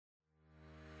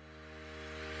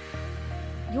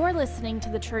You're listening to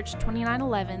the Church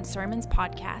 2911 Sermons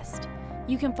Podcast.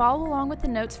 You can follow along with the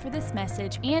notes for this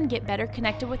message and get better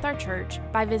connected with our church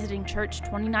by visiting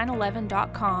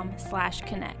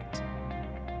church2911.com/connect.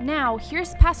 Now,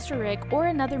 here's Pastor Rick or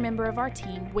another member of our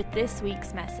team with this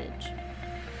week's message.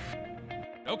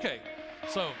 Okay,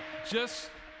 so just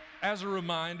as a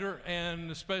reminder, and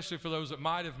especially for those that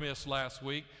might have missed last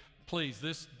week, please,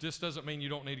 this doesn't mean you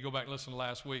don't need to go back and listen to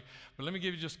last week, but let me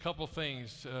give you just a couple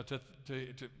things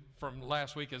from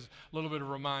last week as a little bit of a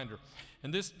reminder.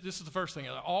 And this is the first thing.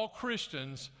 All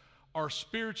Christians are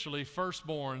spiritually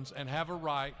firstborns and have a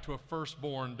right to a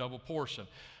firstborn double portion.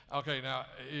 Okay, now,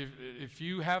 if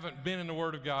you haven't been in the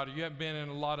Word of God, or you haven't been in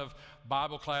a lot of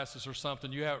Bible classes or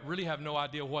something, you really have no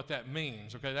idea what that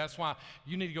means, okay? That's why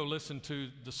you need to go listen to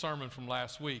the sermon from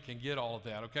last week and get all of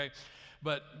that, okay?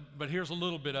 But here's a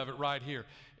little bit of it right here.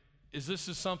 This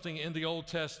is something in the Old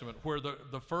Testament where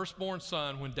the firstborn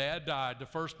son, when dad died, the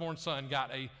firstborn son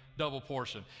got a double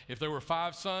portion. If there were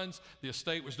 5 sons, the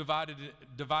estate was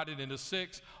divided into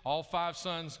 6. All 5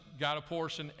 sons got a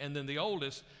portion, and then the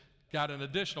oldest got an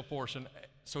additional portion,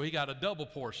 so he got a double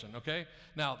portion, okay?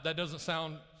 Now, that doesn't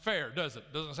sound fair, does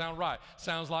it? Doesn't sound right.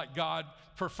 Sounds like God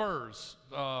prefers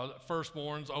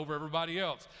firstborns over everybody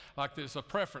else, like there's a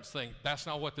preference thing. That's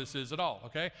not what this is at all,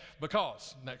 okay?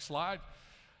 Because, next slide,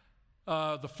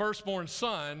 the firstborn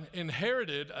son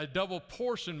inherited a double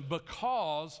portion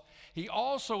because he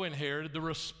also inherited the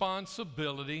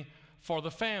responsibility for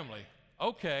the family.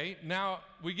 Okay, now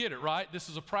we get it, right? This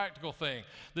is a practical thing.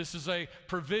 This is a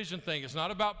provision thing. It's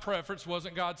not about preference.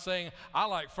 Wasn't God saying, I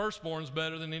like firstborns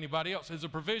better than anybody else? It's a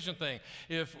provision thing.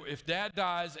 If dad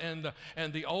dies and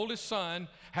the oldest son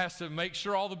has to make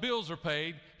sure all the bills are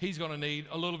paid, he's going to need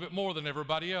a little bit more than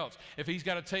everybody else. If he's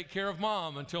got to take care of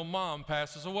mom until mom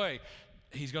passes away,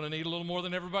 he's going to need a little more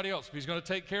than everybody else. If he's going to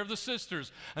take care of the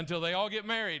sisters until they all get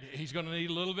married, he's going to need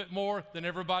a little bit more than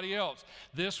everybody else.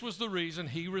 This was the reason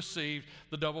he received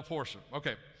the double portion.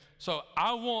 Okay, so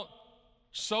I want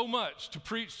so much to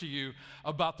preach to you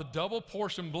about the double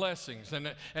portion blessings,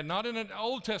 and not in an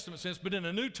Old Testament sense, but in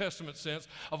a New Testament sense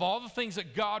of all the things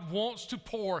that God wants to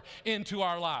pour into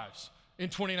our lives in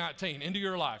 2019, into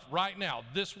your life, right now,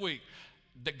 this week.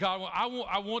 That God,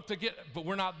 I want to get, but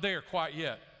we're not there quite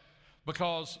yet.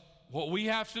 Because what we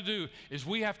have to do is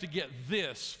we have to get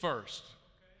this first.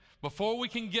 Before we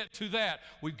can get to that,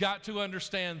 we've got to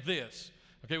understand this.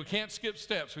 Okay, we can't skip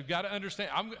steps. We've got to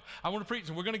understand. I want to preach,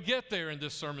 and we're going to get there in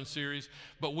this sermon series,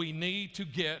 but we need to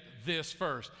get this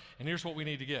first. And here's what we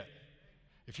need to get.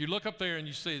 If you look up there and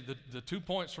you see the 2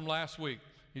 points from last week,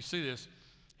 you see this.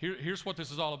 Here's what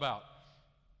this is all about,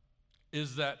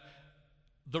 is that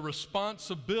the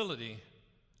responsibility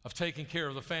of taking care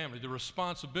of the family, the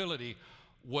responsibility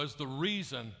was the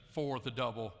reason for the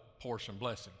double portion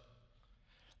blessing.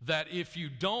 That if you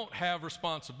don't have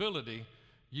responsibility,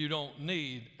 you don't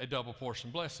need a double portion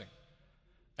blessing.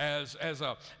 As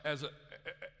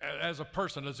a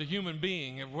person, as a human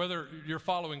being, and whether you're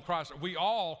following Christ, we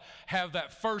all have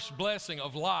that first blessing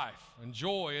of life and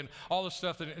joy and all the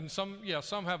stuff that, and some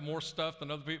have more stuff than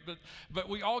other people, but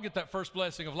we all get that first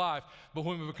blessing of life. But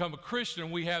when we become a Christian,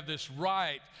 we have this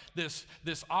right, this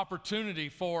opportunity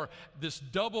for this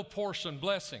double portion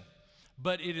blessing,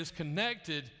 but it is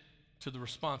connected to the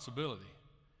responsibility.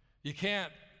 You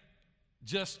can't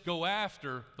just go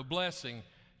after the blessing,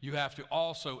 you have to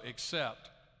also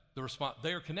accept the response.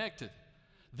 They are connected.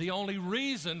 The only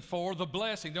reason for the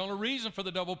blessing, the only reason for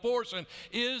the double portion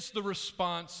is the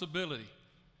responsibility.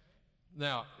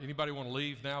 Now, anybody want to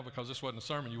leave now because this wasn't a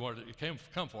sermon you wanted to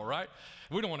come for, right?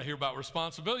 We don't want to hear about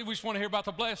responsibility. We just want to hear about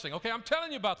the blessing. Okay, I'm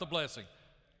telling you about the blessing.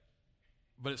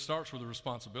 But it starts with the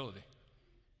responsibility.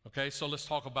 Okay, so let's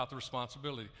talk about the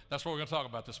responsibility. That's what we're going to talk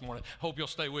about this morning. Hope you'll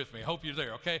stay with me. Hope you're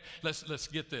there, okay? Let's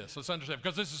get this. Let's understand,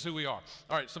 because this is who we are.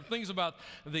 All right, some things about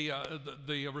the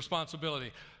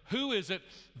responsibility. Who is it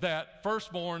that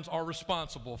firstborns are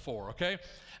responsible for, okay?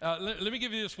 Let me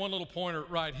give you this one little pointer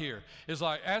right here. It's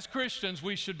like, as Christians,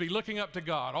 we should be looking up to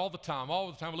God all the time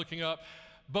looking up,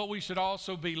 but we should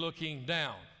also be looking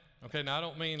down. Okay, now I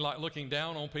don't mean like looking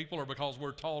down on people or because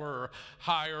we're taller or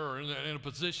higher or in a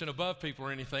position above people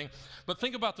or anything, but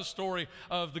think about the story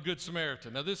of the Good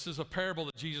Samaritan. Now this is a parable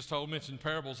that Jesus told, mentioned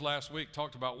parables last week,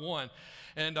 talked about one,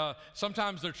 and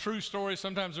sometimes they're true stories,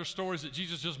 sometimes they're stories that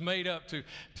Jesus just made up to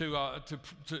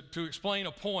explain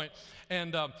a point,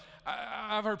 and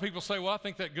I've heard people say, well, I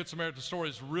think that Good Samaritan story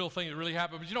is a real thing that really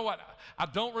happened, but you know what, I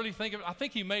don't really think of it. I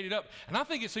think he made it up, and I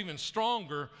think it's even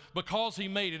stronger because he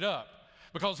made it up.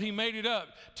 because he made it up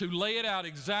to lay it out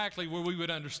exactly where we would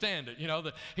understand it. You know,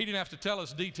 that he didn't have to tell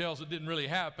us details that didn't really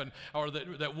happen or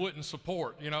that wouldn't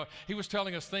support. You know, he was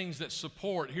telling us things that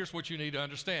support. Here's what you need to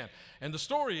understand. And the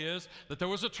story is that there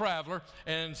was a traveler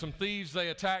and some thieves, they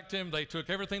attacked him. They took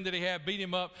everything that he had, beat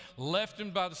him up, left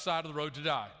him by the side of the road to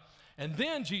die. And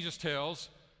then Jesus tells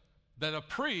that a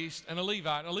priest and a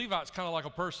Levite's kind of like a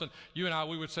person, you and I,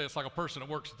 we would say it's like a person that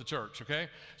works at the church, okay?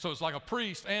 So it's like a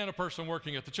priest and a person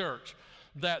working at the church,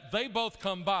 that they both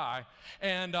come by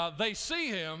and they see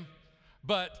him,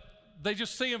 but they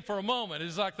just see him for a moment.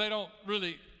 It's like they don't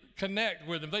really connect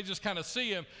with him. They just kind of see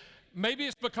him. Maybe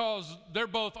it's because they're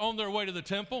both on their way to the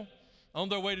temple, on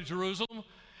their way to Jerusalem,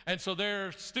 and so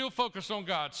they're still focused on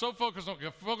God, so focused on,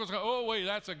 oh, wait,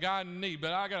 that's a guy in need,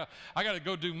 but I gotta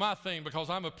go do my thing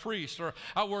because I'm a priest or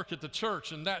I work at the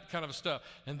church and that kind of stuff.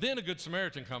 And then a Good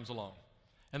Samaritan comes along.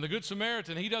 And the Good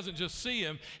Samaritan, he doesn't just see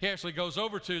him, he actually goes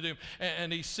over to them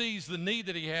and he sees the need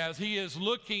that he has. He is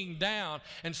looking down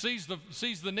and sees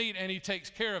the need, and he takes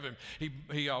care of him.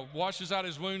 He washes out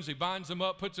his wounds, he binds him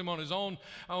up, puts him on his own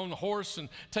horse and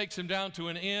takes him down to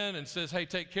an inn and says, hey,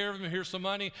 take care of him, here's some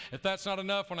money. If that's not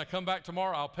enough, when I come back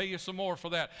tomorrow, I'll pay you some more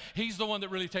for that. He's the one that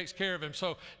really takes care of him.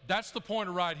 So that's the point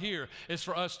right here, is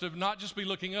for us to not just be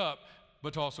looking up,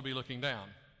 but to also be looking down.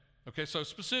 Okay, so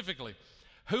specifically,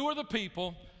 who are the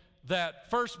people that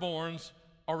firstborns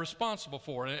are responsible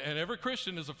for? And every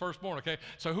Christian is a firstborn, okay?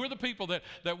 So who are the people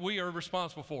that we are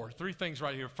responsible for? Three things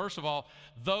right here. First of all,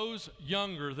 those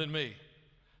younger than me.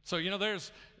 So, you know,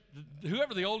 there's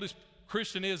whoever the oldest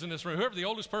Christian is in this room, whoever the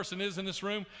oldest person is in this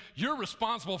room, you're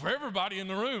responsible for everybody in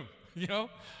the room, you know,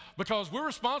 because we're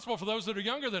responsible for those that are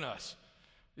younger than us.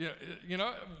 You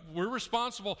know, we're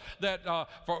responsible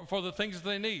for the things that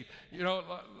they need. You know,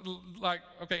 like,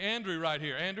 okay, Andrew right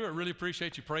here. Andrew, I really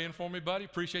appreciate you praying for me, buddy.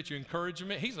 Appreciate you encouraging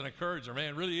me. He's an encourager,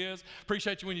 man, really is.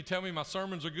 Appreciate you when you tell me my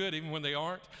sermons are good, even when they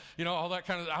aren't. You know, all that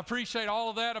kind of, I appreciate all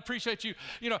of that. I appreciate you,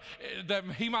 you know, that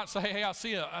he might say, hey, I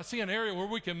see an area where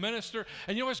we can minister.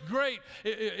 And, you know, it's great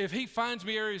if he finds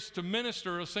me areas to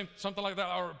minister or something like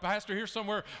that. Or, Pastor, here's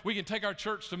somewhere we can take our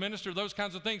church to minister, those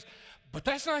kinds of things. But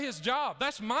that's not his job.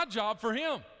 That's my job for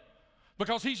him,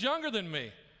 because he's younger than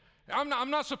me. I'm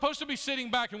not supposed to be sitting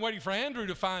back and waiting for Andrew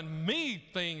to find me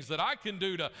things that I can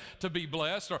do to be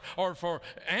blessed, or for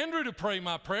Andrew to pray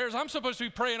my prayers. I'm supposed to be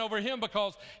praying over him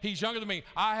because he's younger than me.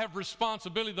 I have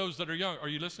responsibility, those that are young. Are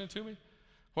you listening to me?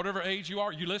 Whatever age you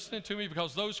are listening to me?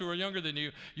 Because those who are younger than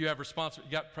you, you have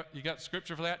responsibility. You got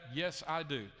scripture for that? Yes, I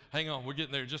do. Hang on, we're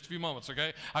getting there in just a few moments,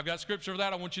 okay? I've got scripture for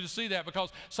that. I want you to see that, because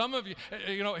some of you,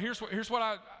 you know, here's what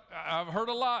I've heard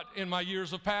a lot in my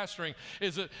years of pastoring,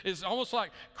 is almost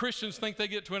like Christians think they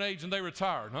get to an age and they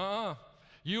retire. Nuh-uh.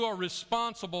 You are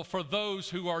responsible for those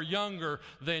who are younger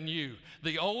than you.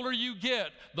 The older you get,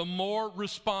 the more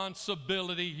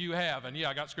responsibility you have. And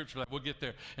yeah, I got scripture for that. We'll get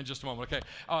there in just a moment, okay?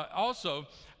 Also,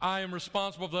 I am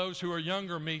responsible for those who are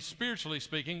younger than me, spiritually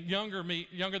speaking, younger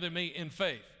than me in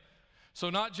faith. So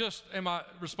not just am I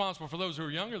responsible for those who are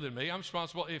younger than me, I'm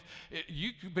responsible if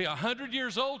you could be 100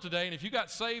 years old today, and if you got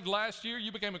saved last year,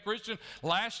 you became a Christian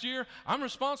last year, I'm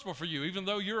responsible for you, even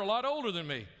though you're a lot older than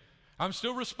me. I'm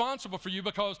still responsible for you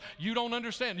because you don't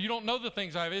understand. You don't know the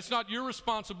things I have. It's not your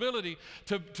responsibility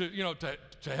to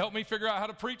help me figure out how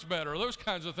to preach better or those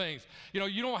kinds of things. You know,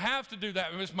 you don't have to do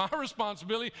that. It's my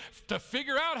responsibility to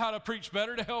figure out how to preach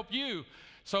better to help you.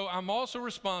 So I'm also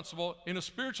responsible in a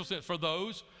spiritual sense for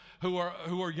those who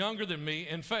are younger than me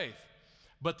in faith.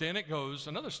 But then it goes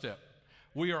another step.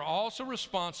 We are also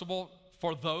responsible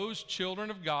for those children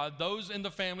of God, those in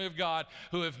the family of God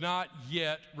who have not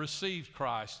yet received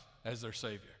Christ as their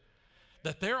Savior.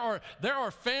 That there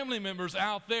are family members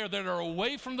out there that are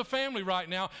away from the family right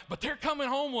now, but they're coming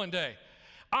home one day.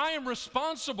 I am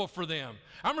responsible for them.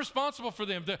 I'm responsible for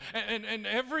them. And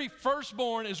every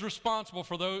firstborn is responsible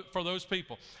for those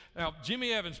people. Now,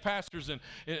 Jimmy Evans pastors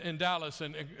in Dallas,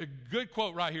 and a good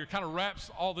quote right here kind of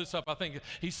wraps all this up. I think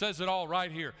he says it all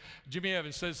right here. Jimmy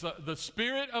Evans says, the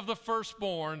spirit of the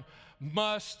firstborn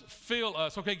must fill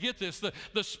us. Okay, get this.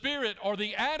 The spirit or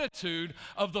the attitude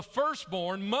of the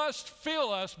firstborn must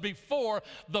fill us before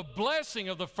the blessing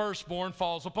of the firstborn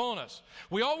falls upon us.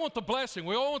 We all want the blessing.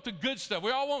 We all want the good stuff.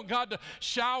 We all want God to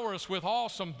shower us with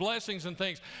awesome blessings and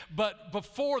things. But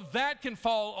before that can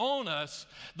fall on us,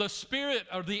 the spirit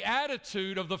or the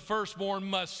attitude of the firstborn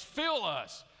must fill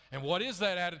us. And what is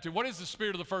that attitude? What is the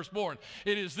spirit of the firstborn?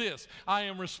 It is this: I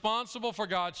am responsible for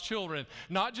God's children,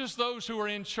 not just those who are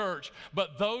in church,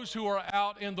 but those who are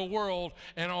out in the world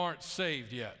and aren't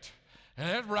saved yet. And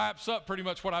that wraps up pretty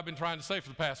much what I've been trying to say for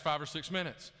the past 5 or 6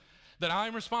 minutes, that I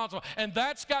am responsible. And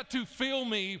that's got to fill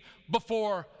me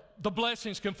before the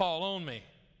blessings can fall on me.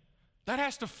 That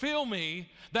has to fill me.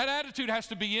 That attitude has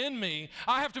to be in me.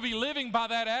 I have to be living by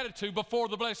that attitude before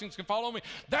the blessings can fall on me.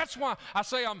 That's why I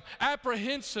say I'm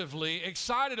apprehensively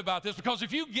excited about this, because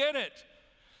if you get it,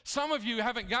 some of you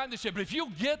haven't gotten this yet, but if you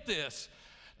get this,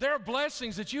 there are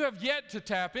blessings that you have yet to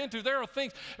tap into. There are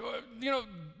things,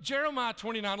 Jeremiah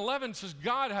 29:11 says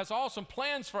God has awesome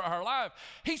plans for our life.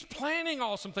 He's planning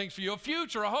awesome things for you, a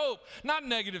future, a hope, not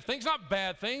negative things, not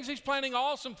bad things. He's planning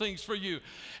awesome things for you.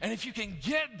 And if you can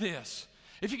get this,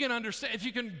 if you can understand, if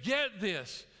you can get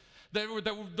this,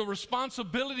 the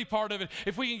responsibility part of it,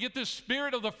 if we can get this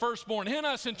spirit of the firstborn in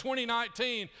us in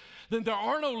 2019, then there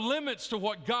are no limits to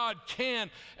what God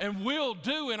can and will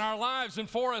do in our lives and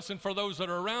for us and for those that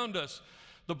are around us.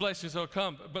 The blessings will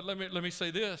come. But let me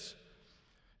say this.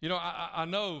 I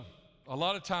know a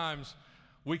lot of times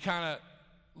we kind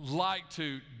of like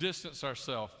to distance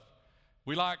ourselves.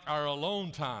 We like our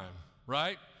alone time,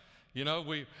 right?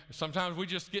 Sometimes we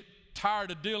just get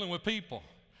tired of dealing with people,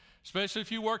 especially if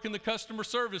you work in the customer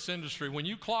service industry. When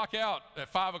you clock out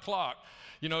at 5 o'clock,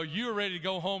 you're ready to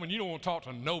go home and you don't want to talk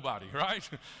to nobody, right?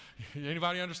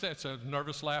 Anybody understand? It's a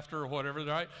nervous laughter or whatever,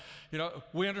 right?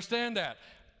 We understand that.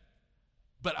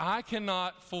 But I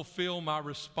cannot fulfill my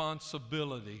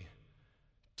responsibility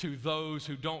to those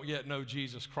who don't yet know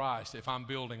Jesus Christ if I'm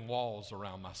building walls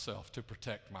around myself to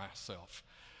protect myself.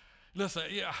 Listen,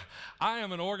 I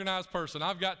am an organized person.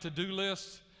 I've got to-do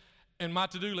lists, and my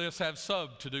to-do lists have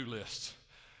sub-to-do lists.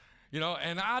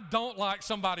 And I don't like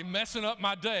somebody messing up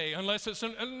my day unless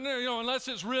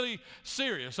it's really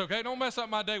serious, okay? Don't mess up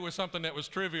my day with something that was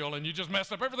trivial and you just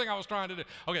messed up everything I was trying to do.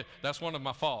 Okay, that's one of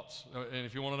my faults. And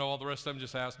if you want to know all the rest of them,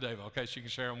 just ask Dava, okay? She can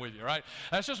share them with you, right?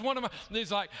 That's just one of my, it's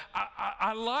like,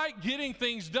 I like getting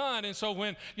things done. And so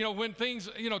when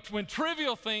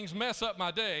trivial things mess up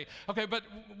my day, okay, but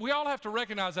we all have to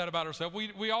recognize that about ourselves.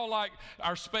 We all like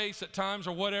our space at times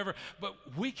or whatever, but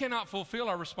we cannot fulfill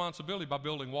our responsibility by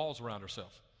building walls around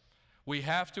ourselves. We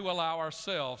have to allow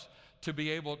ourselves to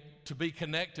be able to be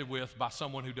connected with by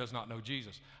someone who does not know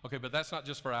Jesus. Okay, but that's not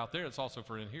just for out there, it's also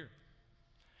for in here.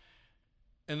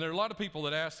 And there are a lot of people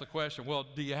that ask the question, well,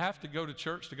 do you have to go to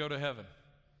church to go to heaven?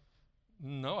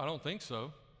 No, I don't think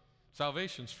so.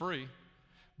 Salvation's free.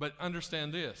 But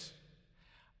understand this,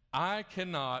 I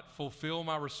cannot fulfill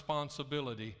my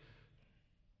responsibility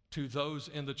to those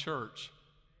in the church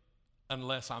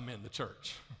unless I'm in the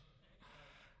church.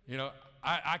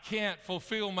 I can't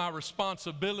fulfill my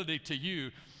responsibility to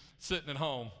you sitting at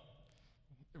home,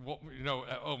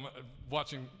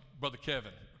 watching Brother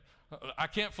Kevin. I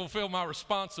can't fulfill my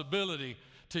responsibility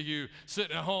to you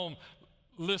sitting at home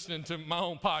listening to my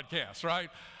own podcast, right?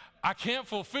 I can't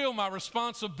fulfill my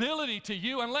responsibility to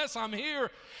you unless I'm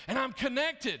here and I'm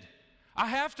connected. I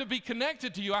have to be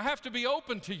connected to you. I have to be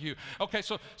open to you. Okay,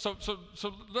 so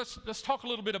let's talk a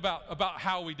little bit about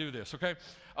how we do this, okay?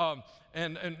 I'm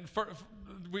going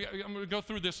to go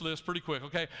through this list pretty quick,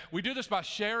 okay? We do this by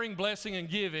sharing, blessing, and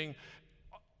giving,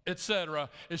 etc.,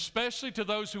 especially to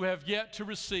those who have yet to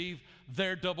receive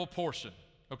their double portion.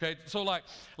 Okay, so like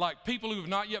people who have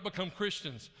not yet become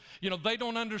Christians, they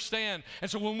don't understand.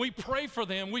 And so when we pray for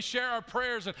them, we share our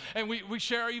prayers and we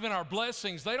share even our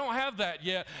blessings. They don't have that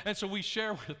yet, and so we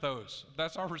share with those.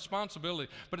 That's our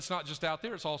responsibility. But it's not just out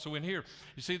there, it's also in here.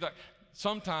 You see that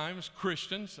sometimes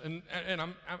Christians, and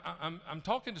I'm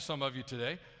talking to some of you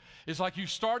today, it's like you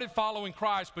started following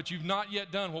Christ, but you've not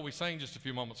yet done what we sang just a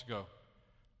few moments ago.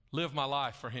 Live my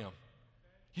life for Him.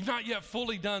 You've not yet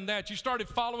fully done that. You started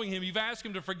following Him. You've asked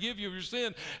Him to forgive you of your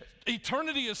sin.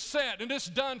 Eternity is set, and it's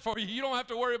done for you. You don't have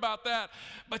to worry about that.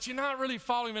 But you're not really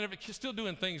following Him. You're still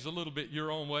doing things a little bit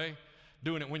your own way,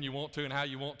 doing it when you want to and how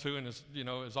you want to and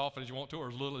as often as you want to or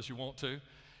as little as you want to.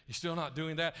 You're still not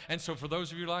doing that. And so for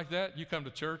those of you like that, you come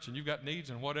to church and you've got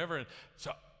needs and whatever. And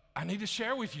so I need to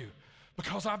share with you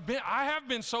because I have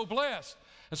been so blessed.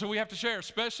 And so we have to share,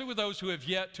 especially with those who have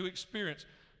yet to experience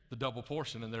the double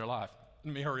portion in their life.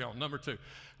 Let me hurry on. Number two,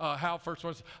 how first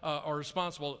ones are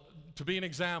responsible to be an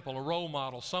example, a role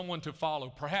model, someone to follow,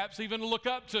 perhaps even to look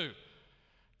up to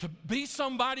be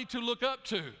somebody to look up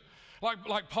to.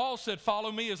 Like Paul said,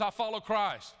 follow me as I follow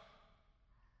Christ.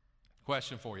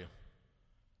 Question for you.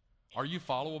 Are you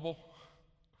followable?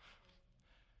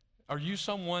 Are you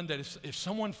someone that if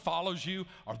someone follows you,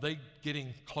 are they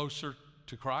getting closer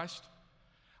to Christ?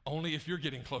 Only if you're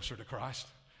getting closer to Christ.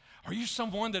 Are you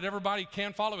someone that everybody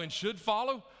can follow and should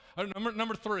follow?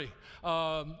 Number three,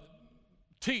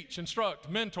 teach, instruct,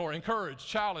 mentor, encourage,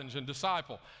 challenge, and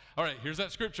disciple. All right, here's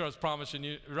that scripture I was promising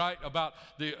you, right, about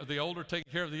the older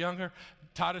taking care of the younger.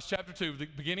 Titus chapter 2, the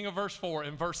beginning of verse 4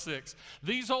 and verse 6.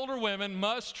 These older women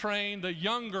must train the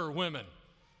younger women.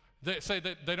 They say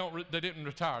that they didn't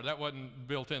retire. That wasn't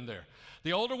built in there.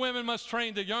 The older women must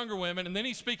train the younger women, and then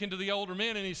he's speaking to the older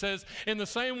men, and he says, in the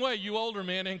same way, you older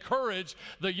men, encourage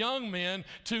the young men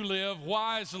to live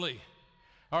wisely.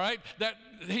 All right? That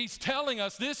he's telling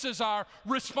us this is our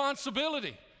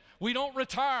responsibility. We don't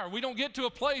retire. We don't get to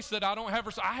a place that I don't have.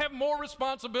 I have more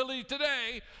responsibility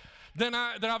today than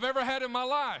I've ever had in my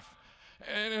life.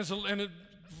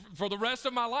 For the rest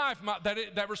of my life,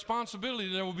 that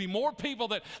responsibility, there will be more people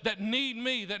that need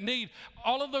me, that need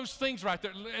all of those things right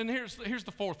there. And here's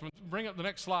the fourth one. Bring up the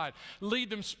next slide. Lead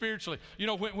them spiritually. You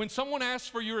know, when someone asks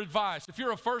for your advice, if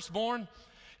you're a firstborn,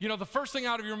 you know, the first thing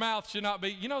out of your mouth should not be,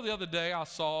 you know, the other day I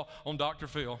saw on Dr.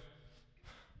 Phil.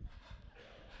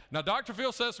 Now, Dr.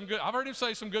 Phil says I've heard him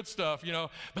say some good stuff, you know,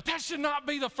 but that should not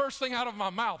be the first thing out of my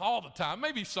mouth all the time.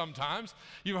 Maybe sometimes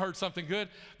you've heard something good,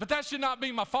 but that should not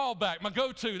be my fallback, my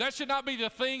go-to. That should not be the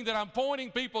thing that I'm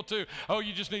pointing people to. Oh,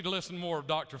 you just need to listen more of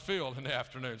Dr. Phil in the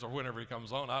afternoons or whenever he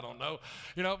comes on. I don't know,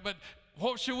 you know, but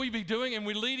what should we be doing? And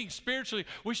we're leading spiritually.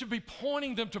 We should be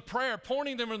pointing them to prayer,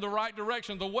 pointing them in the right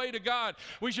direction, the way to God.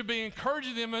 We should be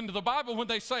encouraging them into the Bible when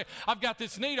they say, I've got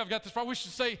this need, I've got this problem. We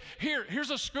should say,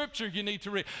 here's a scripture you need to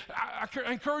read. I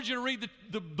encourage you to read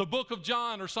the book of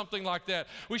John or something like that.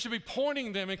 We should be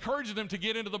pointing them, encouraging them to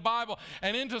get into the Bible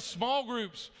and into small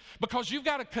groups, because you've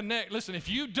got to connect. Listen, if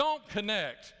you don't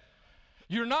connect,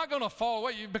 you're not going to fall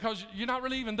away because you're not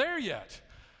really even there yet.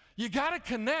 You got to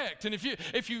connect, and if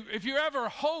you ever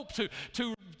hope to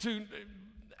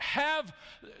have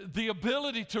the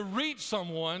ability to reach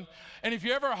someone, and if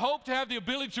you ever hope to have the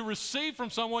ability to receive from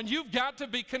someone, you've got to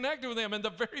be connected with them. And the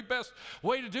very best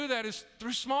way to do that is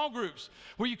through small groups,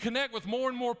 where you connect with more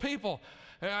and more people.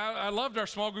 I loved our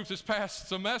small groups this past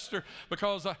semester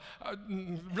because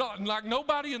like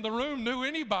nobody in the room knew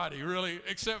anybody really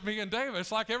except me and David.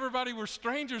 It's like everybody were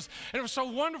strangers, and it was so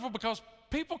wonderful because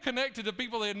people connected to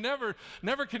people they had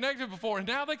never connected before, and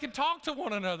now they can talk to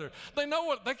one another. They know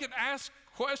what they can ask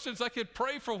questions. They can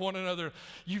pray for one another.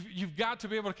 You've got to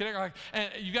be able to connect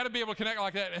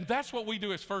like that, and that's what we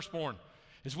do as firstborn.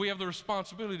 Is we have the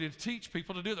responsibility to teach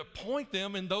people to do that, point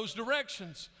them in those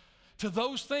directions, to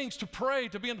those things, to pray,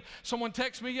 to be in. Someone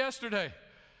texted me yesterday,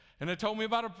 and they told me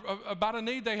about a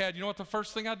need they had. You know what the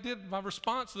first thing I did? My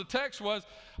response to the text was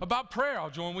about prayer. I'll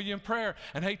join with you in prayer,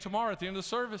 and hey, tomorrow at the end of the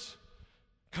service,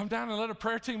 come down and let a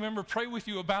prayer team member pray with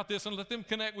you about this, and let them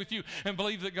connect with you and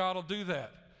believe that God will do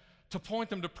that. To point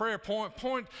them to prayer,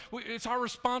 it's our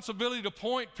responsibility to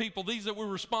point people, these that we're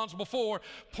responsible for,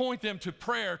 point them to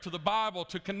prayer, to the Bible,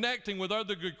 to connecting with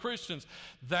other good Christians.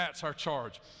 That's our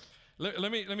charge.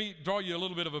 Let me draw you a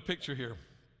little bit of a picture here.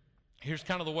 Here's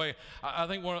kind of the way, I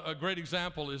think a great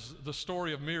example is the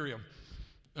story of Miriam.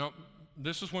 Now,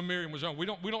 this is when Miriam was young. We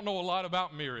don't know a lot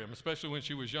about Miriam, especially when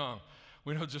she was young.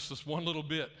 We know just this one little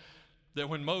bit, that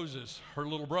when Moses, her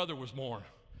little brother, was born,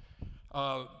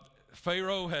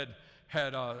 Pharaoh had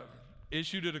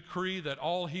issued a decree that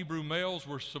all Hebrew males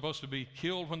were supposed to be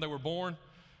killed when they were born,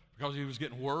 because he was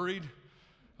getting worried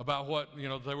about what,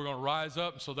 they were going to rise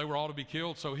up, so they were all to be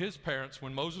killed. So his parents,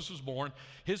 when Moses was born,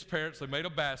 they made a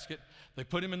basket, they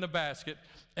put him in the basket,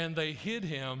 and they hid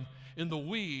him in the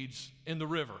weeds in the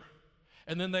river.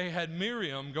 And then they had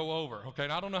Miriam go over, okay?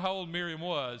 And I don't know how old Miriam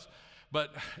was,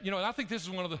 but, I think this is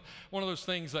one of those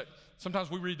things that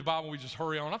sometimes we read the Bible and we just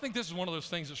hurry on. I think this is one of those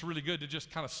things that's really good to just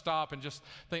kind of stop and just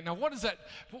think, now what is that?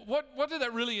 What did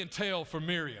that really entail for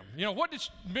Miriam? What did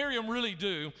Miriam really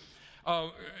do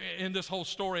in this whole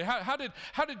story? How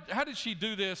did she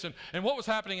do this, and what was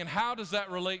happening, and how does that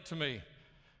relate to me?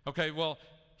 Okay, well,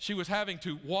 she was having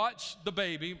to watch the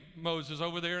baby, Moses,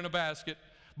 over there in a basket,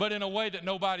 but in a way that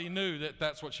nobody knew that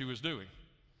that's what she was doing.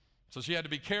 So she had to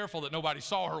be careful that nobody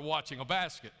saw her watching a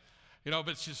basket.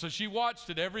 So she watched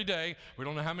it every day. We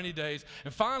don't know how many days.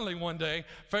 And finally one day,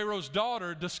 Pharaoh's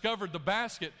daughter discovered the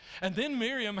basket. And then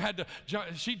Miriam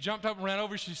she jumped up and ran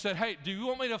over. She said, hey, do you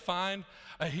want me to find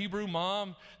a Hebrew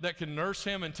mom that can nurse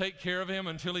him and take care of him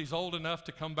until he's old enough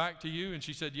to come back to you? And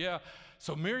she said, yeah.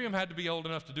 So Miriam had to be old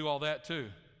enough to do all that too.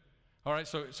 All right,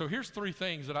 so here's three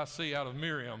things that I see out of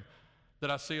Miriam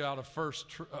that I see out of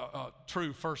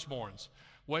true firstborns.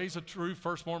 Ways a true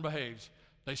firstborn behaves.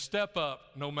 They step up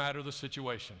no matter the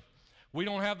situation. We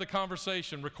don't have the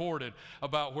conversation recorded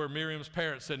about where Miriam's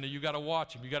parents said, no, you got to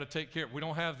watch him, you got to take care of him. We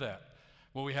don't have that.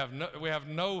 Well, we have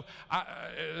no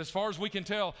as far as we can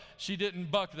tell, she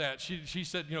didn't buck that. She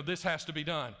said, this has to be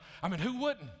done. I mean, who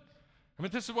wouldn't? I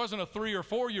mean, this wasn't a 3 or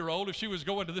 4 year old. If she was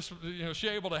going to this, she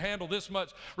able to handle this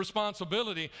much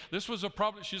responsibility.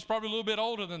 She's probably a little bit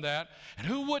older than that. And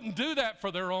who wouldn't do that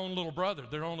for their own little brother,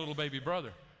 their own little baby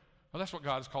brother? Well, that's what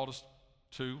God has called us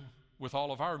to with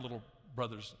all of our little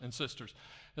brothers and sisters.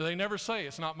 They never say,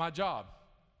 it's not my job.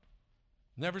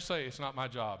 Never say, it's not my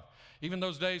job. Even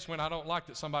those days when I don't like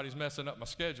that somebody's messing up my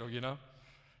schedule, you know.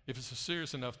 If it's a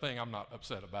serious enough thing, I'm not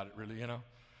upset about it really, you know.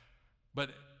 But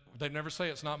they never say,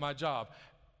 it's not my job.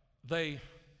 They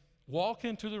walk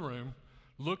into the room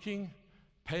looking,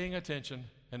 paying attention,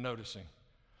 and noticing.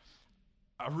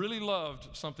 I really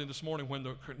loved something this morning when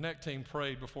the Connect team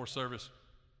prayed before service.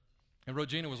 And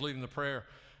Regina was leading the prayer,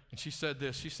 and she said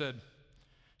this. She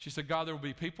said, God, there will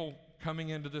be people coming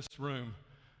into this room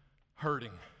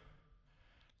hurting.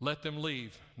 Let them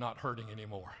leave not hurting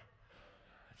anymore.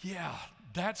 Yeah,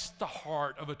 that's the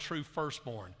heart of a true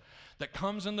firstborn that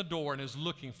comes in the door and is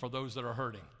looking for those that are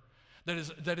hurting,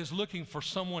 that is looking for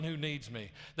someone who needs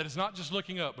me, that is not just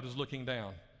looking up but is looking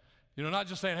down. You know, not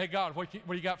just saying, hey, God, what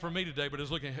do you got for me today, but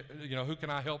is looking, you know, who can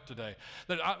I help today?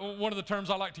 One of the terms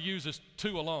I like to use is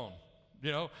too alone.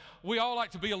 You know, we all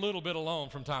like to be a little bit alone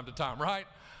from time to time, right?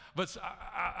 But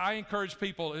I encourage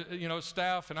people, you know,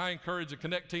 staff, and I encourage the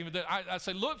Connect team. I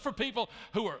say, look for people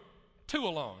who are too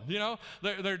alone. You know,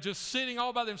 they're just sitting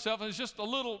all by themselves, and it's just a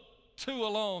little too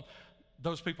alone.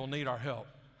 Those people need our help.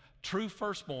 True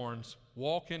firstborns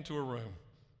walk into a room.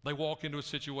 They walk into a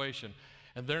situation,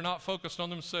 and they're not focused on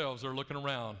themselves. They're looking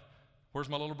around. Where's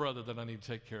my little brother that I need to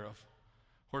take care of?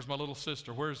 Where's my little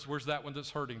sister? Where's that one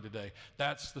that's hurting today?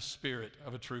 That's the spirit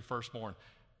of a true firstborn.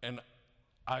 And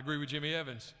I agree with Jimmy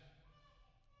Evans.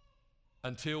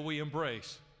 Until we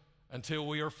embrace, until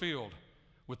we are filled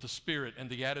with the spirit and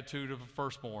the attitude of a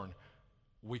firstborn,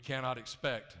 we cannot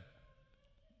expect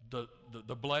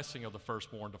the blessing of the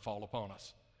firstborn to fall upon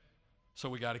us. So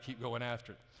we got to keep going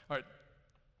after it. All right,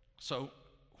 so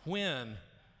when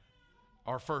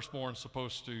are firstborns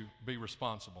supposed to be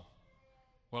responsible?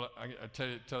 Well, I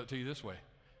tell it to you this way.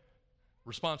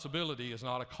 Responsibility is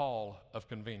not a call of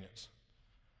convenience.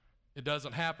 It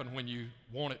doesn't happen when you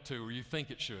want it to or you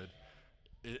think it should.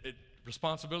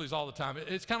 Responsibility is all the time.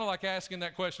 It's kind of like asking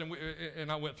that question,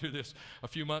 and I went through this a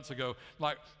few months ago,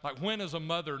 like when is a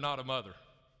mother not a mother?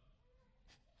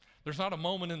 There's not a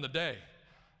moment in the day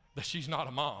that she's not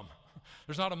a mom.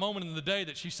 There's not a moment in the day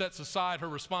that she sets aside her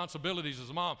responsibilities as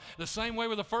a mom. The same way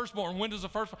with the firstborn. When does the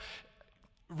firstborn?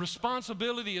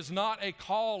 Responsibility is not a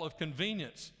call of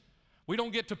convenience. We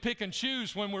don't get to pick and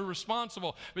choose when we're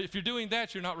responsible. But if you're doing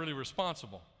that, you're not really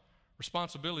responsible.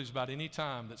 Responsibility is about any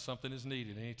time that something is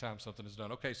needed, any time something is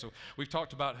done. Okay, so we've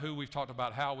talked about who, we've talked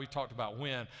about how, we've talked about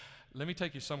when. Let me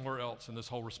take you somewhere else in this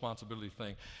whole responsibility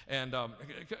thing. And a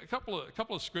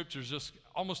couple of scriptures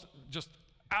just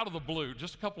out of the blue,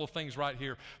 just a couple of things right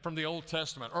here from the Old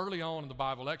Testament. Early on in the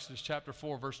Bible, Exodus chapter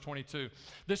 4, verse 22.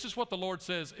 This is what the Lord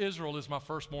says, Israel is my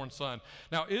firstborn son.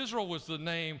 Now, Israel was the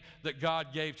name that God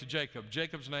gave to Jacob.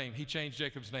 Jacob's name, he changed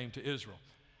Jacob's name to Israel.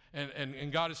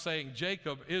 And God is saying,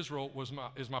 Israel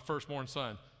is my firstborn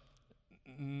son.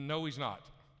 No, he's not.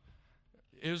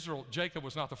 Jacob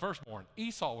was not the firstborn.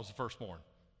 Esau was the firstborn,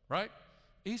 right?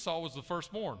 Esau was the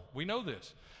firstborn. We know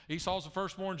this. Esau was the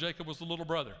firstborn. Jacob was the little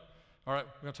brother. All right,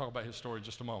 we're going to talk about his story in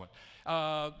just a moment.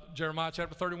 Jeremiah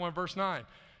chapter 31, verse 9.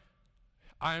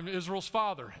 I am Israel's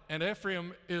father, and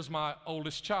Ephraim is my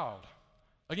oldest child.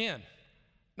 Again,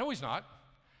 no, he's not.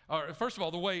 First of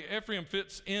all, the way Ephraim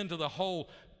fits into the whole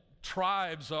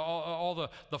tribes, all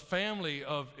the family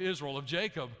of Israel, of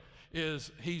Jacob,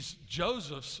 is he's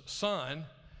Joseph's son,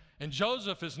 and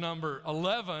Joseph is number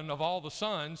 11 of all the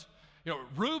sons. You know,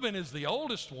 Reuben is the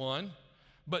oldest one,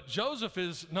 but Joseph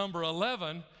is number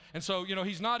 11. And so, you know,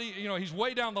 he's not, you know, he's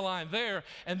way down the line there.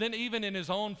 And then even in his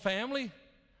own family,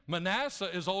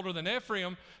 Manasseh is older than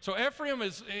Ephraim. So Ephraim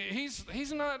is,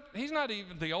 he's not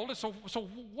even the oldest. So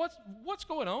what's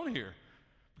going on here?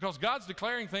 Because God's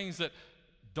declaring things that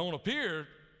don't appear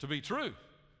to be true.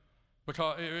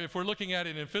 Because if we're looking at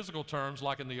it in physical terms,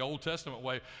 like in the Old Testament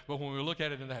way, but when we look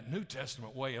at it in that New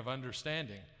Testament way of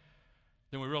understanding,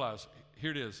 then we realize,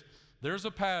 here it is. There's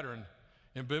a pattern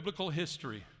in biblical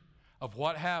history of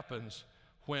what happens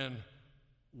when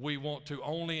we want to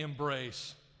only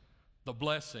embrace the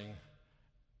blessing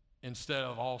instead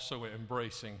of also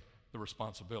embracing the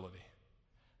responsibility.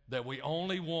 That we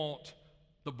only want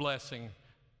the blessing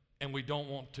and we don't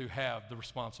want to have the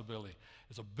responsibility.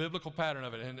 It's a biblical pattern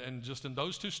of it. And just in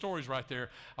those two stories right there,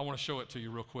 I want to show it to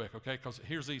you real quick, okay? Because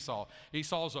here's Esau.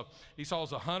 Esau's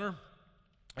a hunter.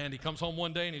 And he comes home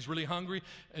one day and he's really hungry.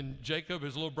 And Jacob,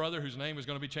 his little brother, whose name is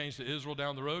going to be changed to Israel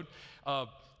down the road,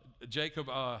 Jacob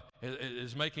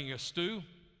is making a stew.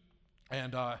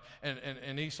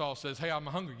 And Esau says, hey, I'm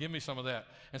hungry. Give me some of that.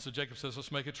 And so Jacob says,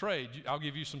 let's make a trade. I'll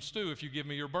give you some stew if you give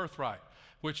me your birthright.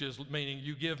 which is meaning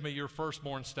you give me your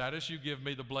firstborn status, you give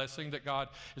me the blessing that God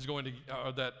is going to,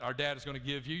 that our dad is going to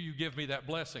give you, you give me that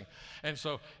blessing. And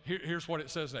so here's what it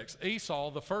says next.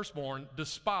 Esau, the firstborn,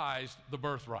 despised the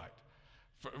birthright.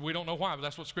 We don't know why, but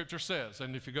that's what Scripture says.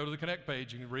 And if you go to the Connect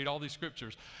page, you can read all these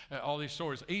scriptures, all these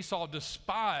stories. Esau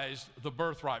despised the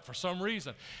birthright for some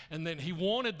reason. And then he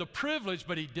wanted the privilege,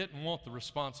 but he didn't want the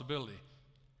responsibility.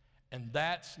 And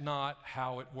that's not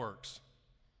how it works.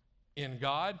 In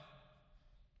God,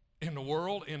 in the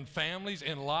world, in families,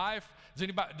 in life,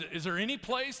 is there any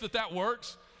place that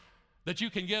works? That you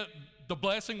can get the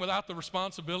blessing without the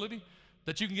responsibility?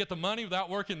 That you can get the money without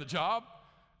working the job?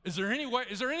 Is there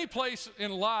any place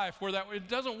in life where it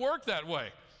doesn't work that way?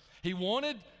 He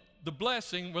wanted the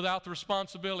blessing without the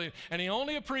responsibility, and he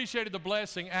only appreciated the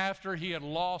blessing after he had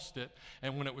lost it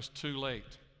and when it was too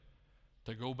late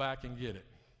to go back and get it.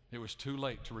 It was too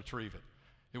late to retrieve it.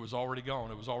 It was already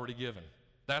gone. It was already given.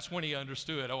 That's when he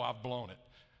understood, oh, I've blown it.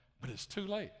 But it's too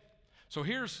late. So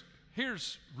here's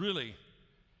really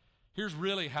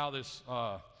how this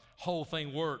whole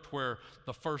thing worked, where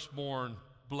the firstborn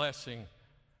blessing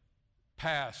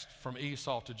passed from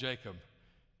Esau to Jacob.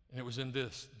 And it was in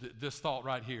this thought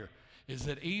right here, is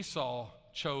that Esau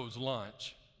chose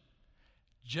lunch.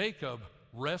 Jacob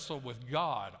wrestled with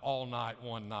God all night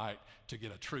one night to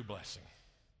get a true blessing.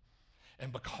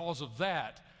 And because of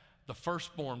that, the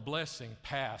firstborn blessing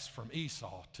passed from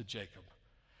Esau to Jacob.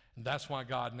 And that's why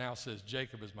God now says,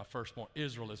 Jacob is my firstborn,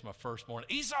 Israel is my firstborn.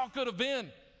 Esau could have been,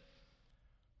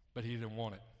 but he didn't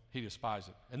want it. He despised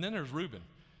it. And then there's Reuben.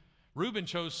 Reuben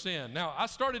chose sin. Now, I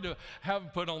started to have him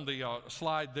put on the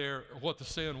slide there what the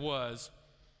sin was,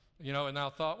 and I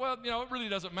thought, well, it really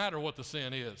doesn't matter what the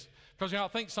sin is. Because, I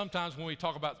think sometimes when we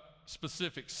talk about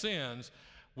specific sins,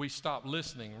 we stop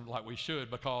listening like we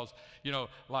should, because, you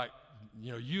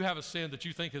have a sin that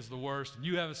you think is the worst, and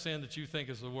you have a sin that you think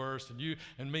is the worst, and you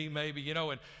and me maybe,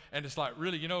 and it's like,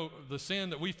 really, the sin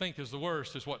that we think is the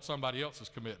worst is what somebody else is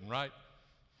committing, right?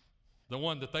 The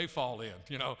one that they fall in,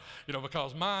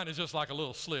 because mine is just like a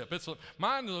little slip.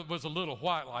 Mine was a little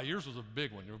white lie. Yours was a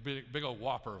big one, a big old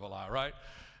whopper of a lie, right?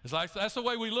 It's like, that's the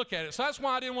way we look at it. So that's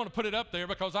why I didn't want to put it up there,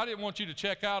 because I didn't want you to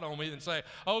check out on me and say,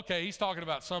 okay, he's talking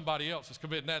about somebody else that's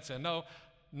committing that sin. No,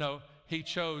 he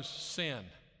chose sin.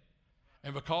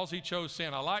 And because he chose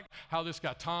sin, I like how this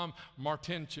guy, Tom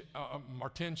Martinchik,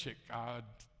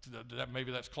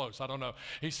 maybe that's close, I don't know.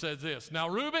 He says this, now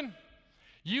Reuben,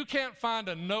 you can't find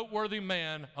a noteworthy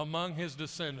man among his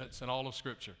descendants in all of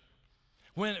Scripture.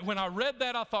 When I read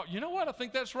that, I thought, you know what? I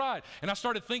think that's right. And I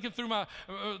started thinking through my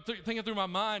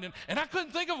mind, and I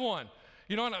couldn't think of one.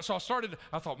 So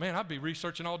I thought, man, I'd be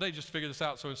researching all day just to figure this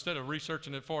out. So instead of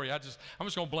researching it for you, I'm just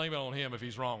going to blame it on him if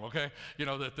he's wrong, okay?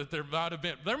 That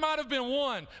there might have been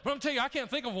one, but I'm telling you, I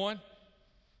can't think of one.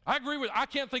 I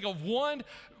can't think of one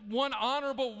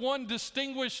honorable, one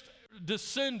distinguished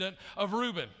descendant of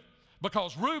Reuben,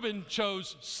 because Reuben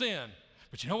chose sin.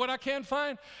 But you know what I can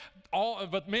find?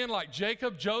 But men like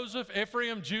Jacob, Joseph,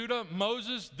 Ephraim, Judah,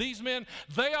 Moses, these men,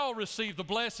 they all received the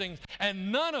blessings,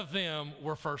 and none of them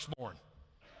were firstborn.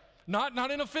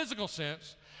 Not in a physical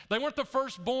sense. They weren't the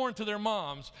firstborn to their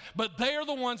moms, but they are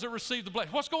the ones that received the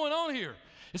blessing. What's going on here?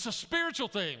 It's a spiritual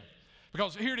thing.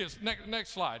 Because here it is, next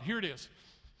slide, here it is.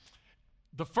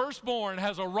 The firstborn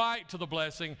has a right to the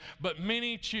blessing, but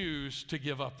many choose to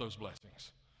give up those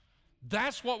blessings.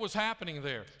 That's what was happening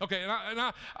there. Okay, and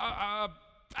I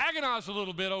agonized a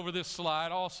little bit over this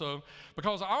slide also,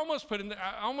 because I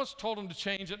almost told them to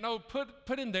change it. No,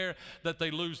 put in there that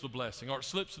they lose the blessing, or it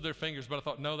slips through their fingers, but I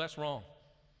thought, no, that's wrong.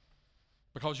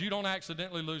 Because you don't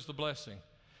accidentally lose the blessing.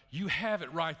 You have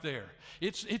it right there.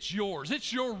 It's yours.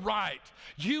 It's your right.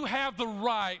 You have the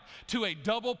right to a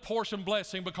double portion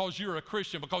blessing because you're a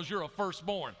Christian, because you're a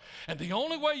firstborn. And the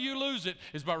only way you lose it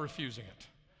is by refusing it.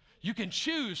 You can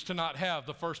choose to not have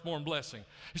the firstborn blessing.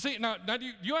 You see, now do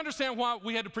you understand why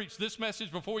we had to preach this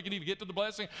message before we could even get to the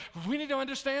blessing? We need to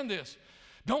understand this.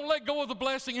 Don't let go of the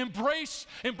blessing. Embrace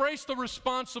the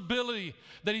responsibility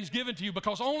that He's given to you,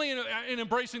 because only in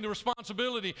embracing the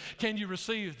responsibility can you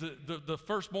receive the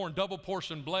firstborn double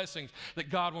portion blessings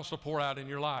that God wants to pour out in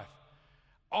your life.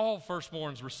 All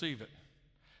firstborns receive it.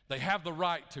 They have the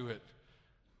right to it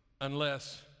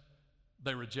unless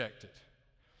they reject it.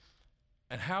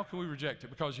 And how can we reject it?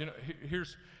 Because,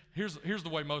 here's the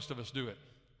way most of us do it,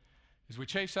 is we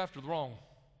chase after the wrong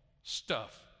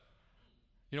stuff.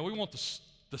 We want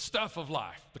the stuff of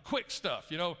life, the quick stuff,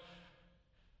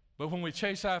 But when we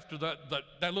chase after that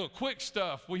little quick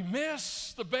stuff, we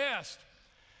miss the best.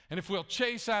 And if we'll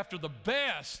chase after the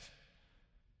best,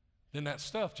 then that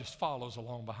stuff just follows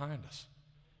along behind us.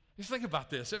 You think about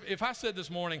this. If I said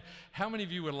this morning, how many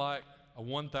of you would like a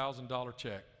 $1,000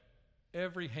 check?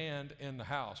 Every hand in the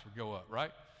house would go up,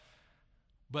 right?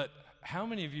 But how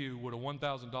many of you would a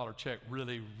 $1,000 check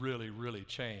really, really, really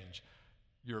change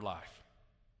your life?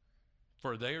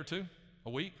 For a day or two? A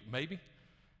week? Maybe?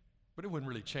 But it wouldn't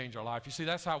really change our life. You see,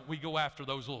 that's how we go after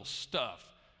those little stuff.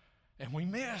 And we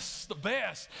miss the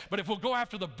best. But if we'll go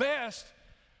after the best,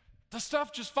 the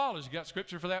stuff just follows. You got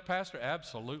scripture for that, Pastor?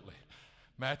 Absolutely.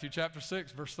 Matthew chapter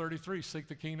 6, verse 33, seek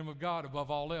the kingdom of God above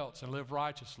all else and live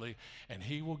righteously, and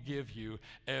he will give you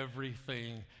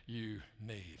everything you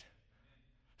need.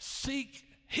 Seek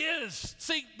his,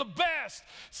 seek the best,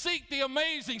 seek the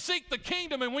amazing, seek the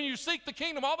kingdom, and when you seek the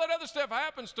kingdom, all that other stuff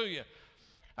happens to you.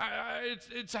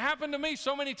 It's happened to me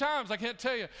so many times, I can't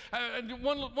tell you.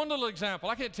 One little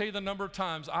example, I can't tell you the number of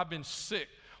times I've been sick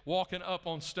walking up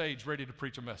on stage ready to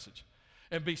preach a message.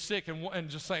 And be sick and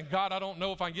just saying, God, I don't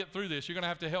know if I can get through this. You're going to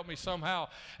have to help me somehow.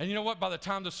 And you know what? By the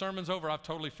time the sermon's over, I've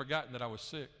totally forgotten that I was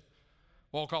sick.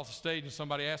 Walk off the stage and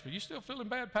somebody asked me, you still feeling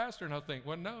bad, Pastor? And I think,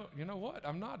 well, no, you know what?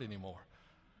 I'm not anymore.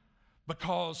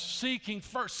 Because seeking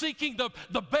first, seeking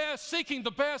the best,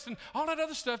 and all that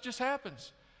other stuff just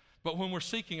happens. But when we're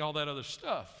seeking all that other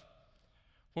stuff,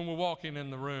 when we're walking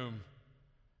in the room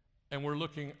and we're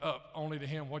looking up only to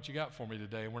him, what you got for me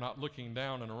today? And we're not looking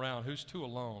down and around. Who's too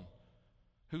alone?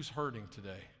 Who's hurting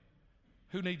today?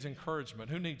 Who needs encouragement?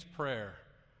 Who needs prayer?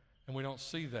 And we don't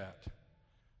see that.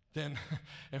 Then,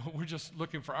 and we're just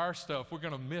looking for our stuff, we're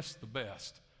going to miss the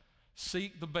best.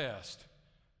 Seek the best,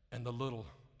 and the little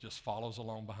just follows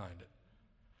along behind it.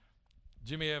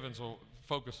 Jimmy Evans will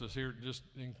focus us here just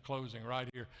in closing right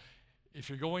here. If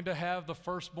you're going to have the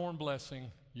firstborn blessing,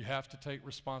 you have to take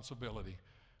responsibility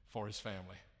for his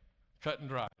family. Cut and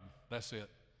dry. That's it.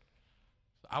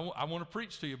 I want to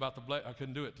preach to you about the blessing. I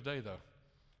couldn't do it today, though.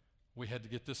 We had to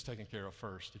get this taken care of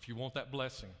first. If you want that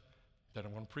blessing that I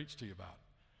want to preach to you about,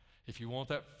 if you want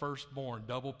that firstborn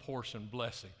double portion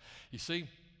blessing, you see,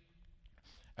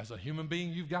 as a human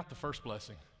being, you've got the first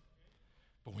blessing.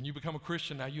 But when you become a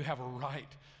Christian, now you have a right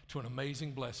to an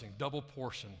amazing blessing, double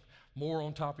portion, more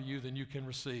on top of you than you can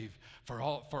receive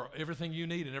for everything you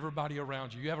need and everybody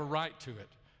around you. You have a right to it.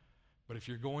 But if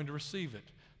you're going to receive it,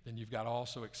 then you've got to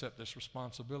also accept this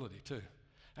responsibility too.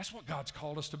 That's what God's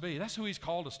called us to be. That's who he's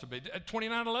called us to be. At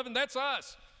 2911, that's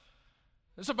us.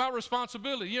 It's about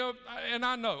responsibility. You know, and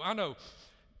I know.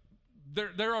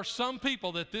 There are some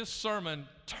people that this sermon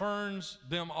turns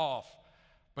them off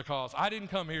because I didn't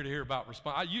come here to hear about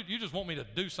responsibility. You just want me to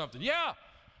do something. Yeah,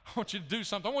 I want you to do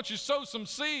something. I want you to sow some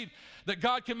seed that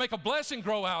God can make a blessing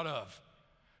grow out of.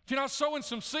 If you're not sowing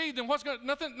some seed, then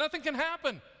nothing can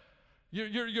happen.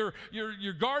 Your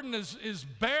garden is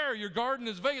bare. Your garden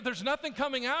is vacant. There's nothing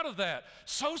coming out of that.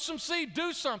 Sow some seed.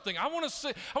 Do something. I want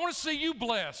to see you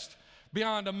blessed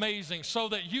beyond amazing, so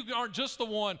that you aren't just the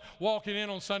one walking in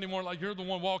on Sunday morning like you're the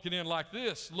one walking in like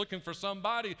this, looking for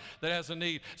somebody that has a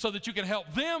need, so that you can help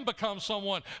them become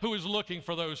someone who is looking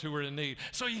for those who are in need.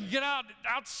 So you can get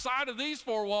outside of these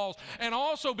four walls and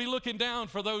also be looking down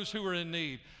for those who are in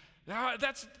need. Now,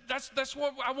 that's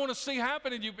what I want to see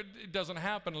happen in you, but it doesn't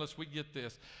happen unless we get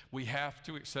this. We have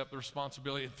to accept the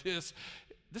responsibility of this.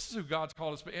 This is who God's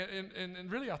called us to be, and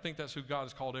really I think that's who God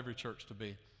has called every church to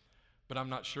be. But I'm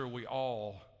not sure we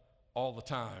all the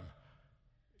time,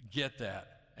 get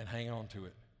that and hang on to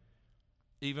it.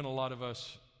 Even a lot of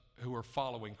us who are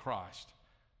following Christ,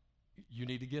 you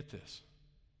need to get this.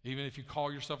 Even if you call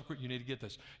yourself a Christian, you need to get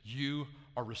this. You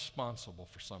are responsible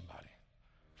for somebody,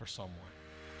 for someone.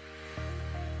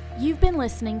 You've been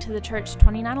listening to the Church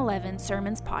 2911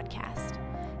 Sermons podcast.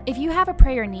 If you have a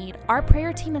prayer need, our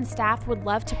prayer team and staff would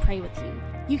love to pray with you.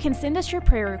 You can send us your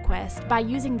prayer request by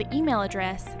using the email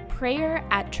address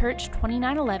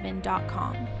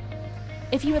prayer@church2911.com.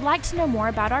 If you would like to know more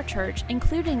about our church,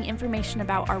 including information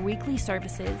about our weekly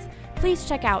services, please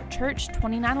check out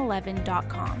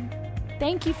church2911.com.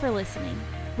 Thank you for listening.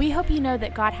 We hope you know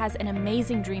that God has an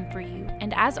amazing dream for you,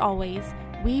 and as always,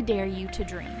 we dare you to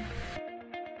dream.